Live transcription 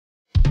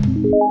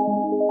Hello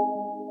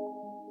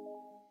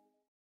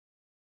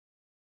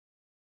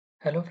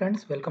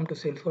friends, welcome to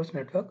Salesforce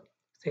Network,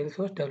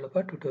 Salesforce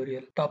Developer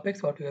Tutorial.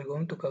 Topics what we are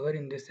going to cover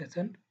in this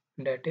session,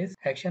 that is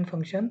action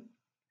function,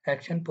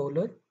 action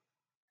polar,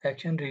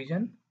 action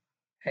region,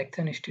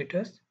 action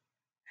status,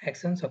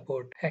 action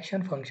support.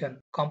 Action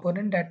function,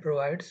 component that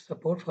provides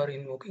support for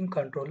invoking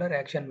controller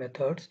action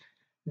methods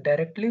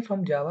directly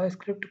from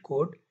JavaScript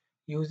code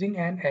using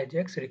an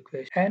AJAX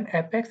request. An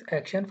Apex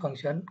action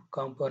function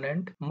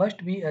component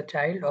must be a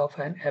child of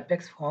an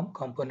Apex form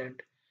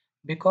component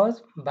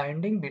because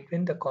binding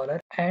between the caller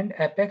and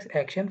Apex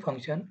action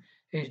function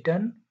is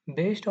done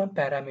based on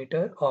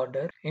parameter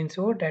order.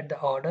 Ensure that the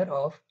order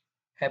of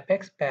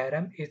Apex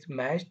param is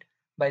matched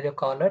by the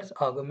caller's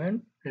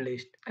argument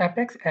list.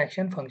 Apex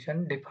action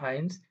function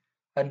defines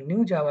a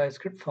new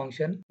JavaScript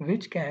function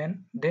which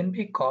can then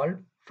be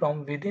called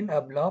from within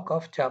a block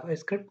of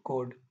JavaScript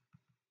code.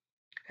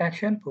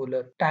 Action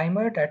puller,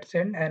 timer that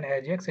sends an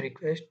AJAX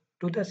request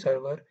to the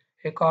server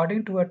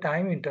according to a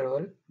time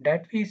interval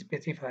that we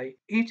specify.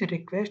 Each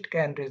request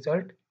can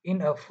result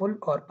in a full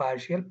or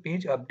partial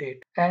page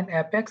update. An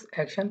Apex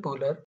action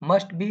puller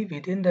must be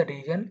within the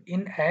region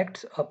it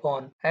acts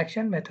upon.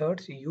 Action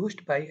methods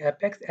used by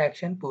Apex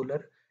action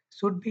puller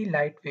should be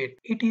lightweight.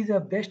 It is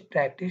a best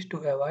practice to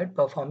avoid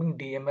performing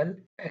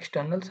DML,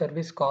 external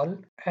service call,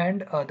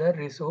 and other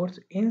resource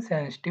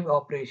insensitive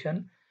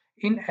operation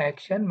in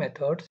action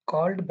methods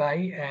called by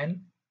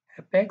an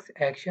Apex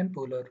action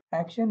puller.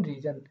 Action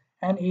region,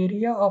 an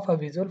area of a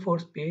Visual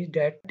Force page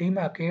that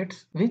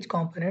demarcates which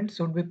components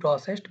should be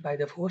processed by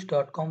the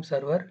force.com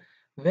server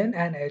when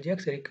an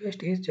AJAX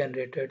request is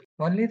generated.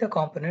 Only the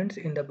components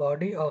in the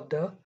body of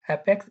the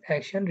Apex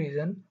action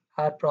region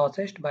are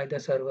processed by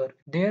the server,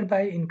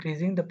 thereby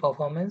increasing the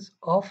performance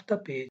of the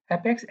page.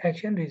 Apex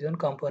action region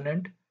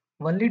component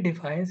only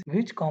defines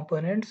which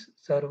components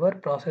server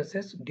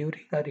processes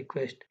during a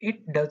request.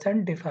 It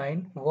doesn't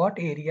define what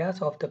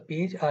areas of the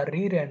page are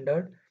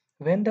re-rendered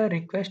when the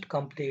request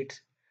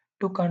completes.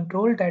 To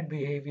control that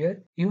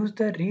behavior, use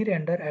the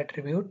re-render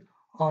attribute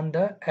on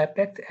the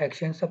Apex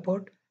action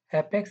support,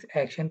 Apex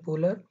action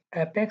puller,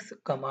 Apex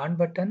command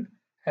button,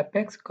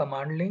 Apex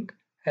command link,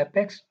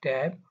 Apex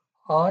tab,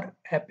 or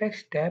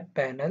Apex tab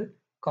panel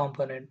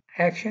component.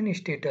 Action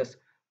status,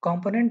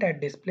 component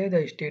that display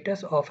the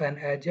status of an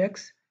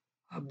AJAX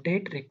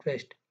update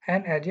request.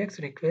 An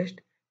AJAX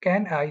request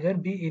can either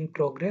be in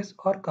progress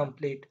or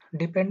complete.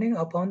 Depending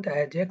upon the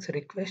AJAX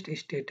request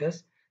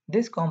status,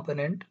 this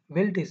component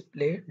will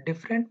display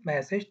different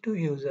message to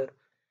user.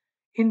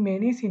 In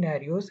many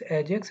scenarios,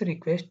 AJAX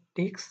request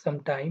takes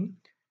some time,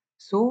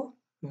 so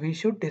we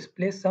should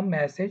display some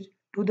message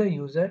to the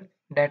user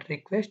that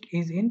request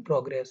is in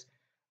progress.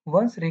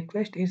 Once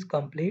request is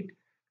complete,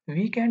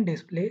 we can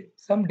display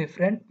some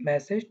different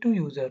message to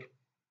user.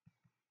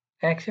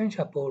 Action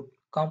support,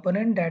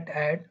 component that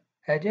add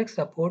AJAX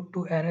support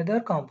to another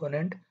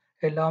component,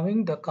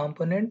 allowing the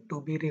component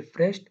to be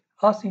refreshed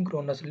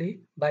asynchronously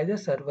by the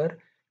server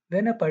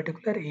when a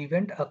particular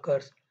event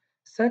occurs,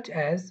 such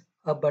as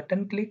a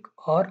button click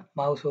or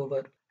mouse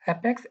over.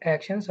 Apex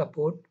Action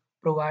Support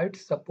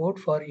provides support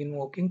for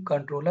invoking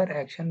controller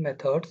action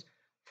methods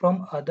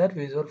from other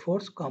Visual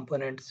Force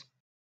components.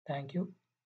 Thank you.